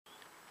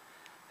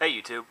Hey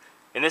YouTube,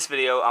 in this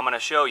video I'm going to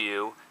show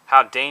you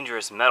how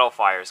dangerous metal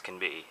fires can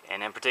be,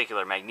 and in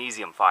particular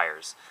magnesium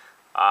fires.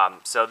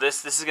 So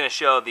this is going to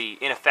show the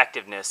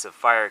ineffectiveness of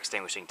fire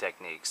extinguishing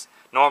techniques.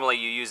 Normally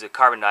you use a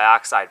carbon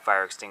dioxide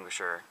fire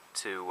extinguisher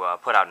to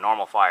put out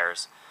normal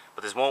fires,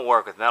 but this won't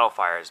work with metal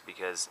fires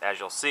because, as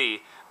you'll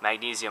see,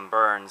 magnesium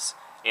burns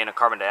in a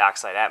carbon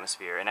dioxide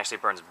atmosphere and actually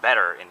burns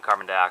better in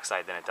carbon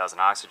dioxide than it does in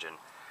oxygen.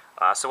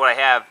 So what I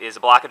have is a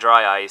block of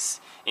dry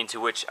ice into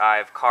which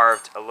I've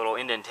carved a little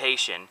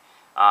indentation,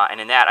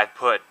 and in that I've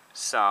put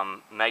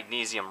some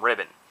magnesium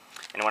ribbon.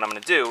 And what I'm going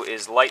to do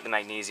is light the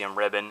magnesium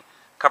ribbon,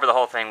 cover the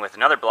whole thing with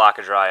another block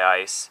of dry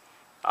ice,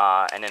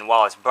 and then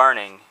while it's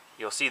burning,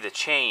 you'll see the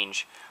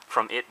change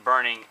from it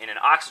burning in an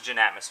oxygen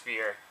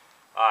atmosphere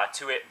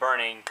to it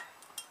burning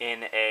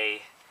in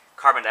a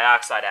carbon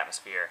dioxide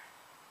atmosphere.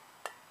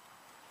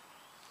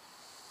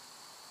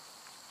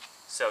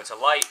 So to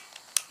light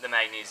the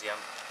magnesium,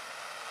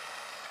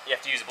 you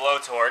have to use a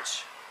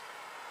blowtorch.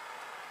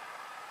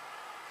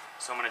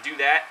 So I'm going to do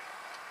that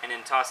and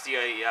then toss the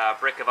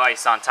brick of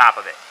ice on top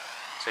of it.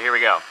 So here we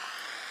go.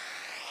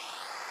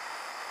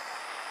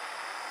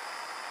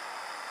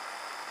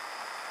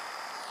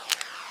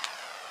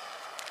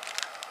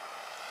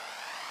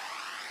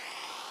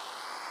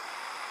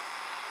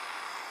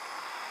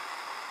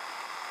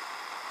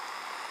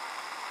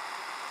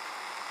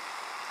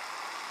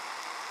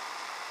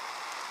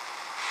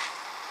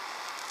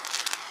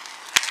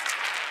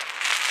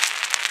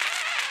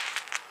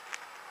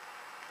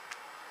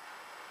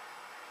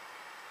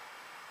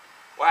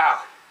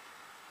 Wow.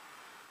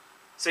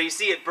 So you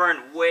see it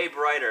burned way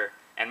brighter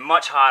and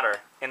much hotter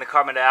in the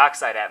carbon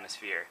dioxide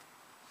atmosphere.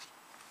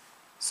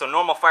 So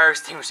normal fire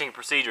extinguishing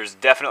procedures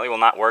definitely will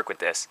not work with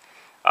this.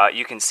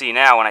 You can see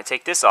now when I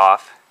take this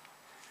off,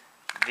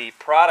 the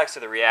products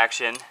of the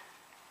reaction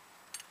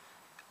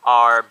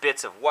are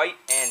bits of white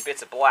and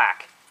bits of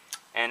black.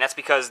 And that's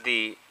because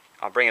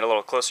I'll bring it a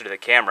little closer to the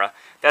camera,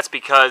 that's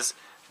because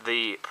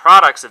the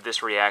products of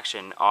this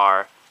reaction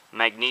are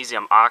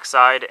magnesium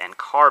oxide and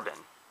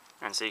carbon.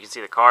 And so you can see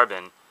the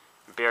carbon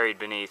buried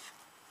beneath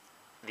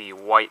the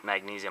white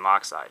magnesium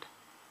oxide.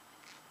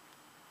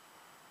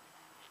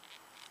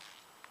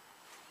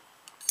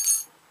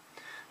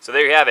 So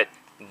there you have it,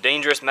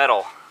 dangerous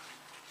metal.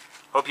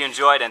 Hope you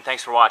enjoyed, and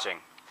thanks for watching.